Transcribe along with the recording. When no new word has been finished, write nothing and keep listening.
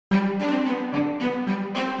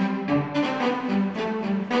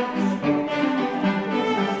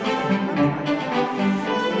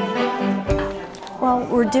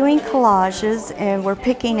doing collages and we're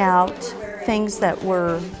picking out things that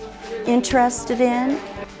we're interested in,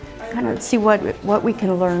 kind of see what we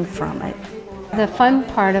can learn from it. The fun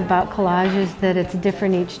part about collage is that it's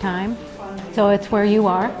different each time. So it's where you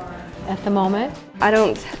are at the moment. I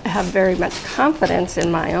don't have very much confidence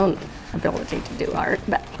in my own ability to do art,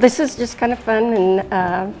 but this is just kind of fun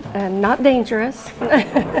and not dangerous.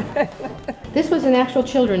 This was an actual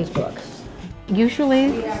children's book.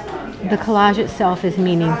 Usually the collage itself is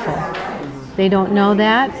meaningful. They don't know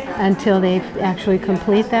that until they actually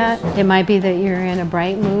complete that. It might be that you're in a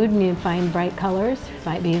bright mood and you find bright colors. It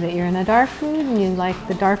might be that you're in a dark mood and you like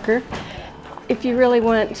the darker. If you really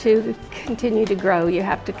want to continue to grow, you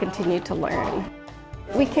have to continue to learn.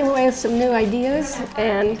 We came away with some new ideas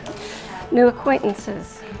and new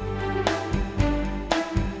acquaintances.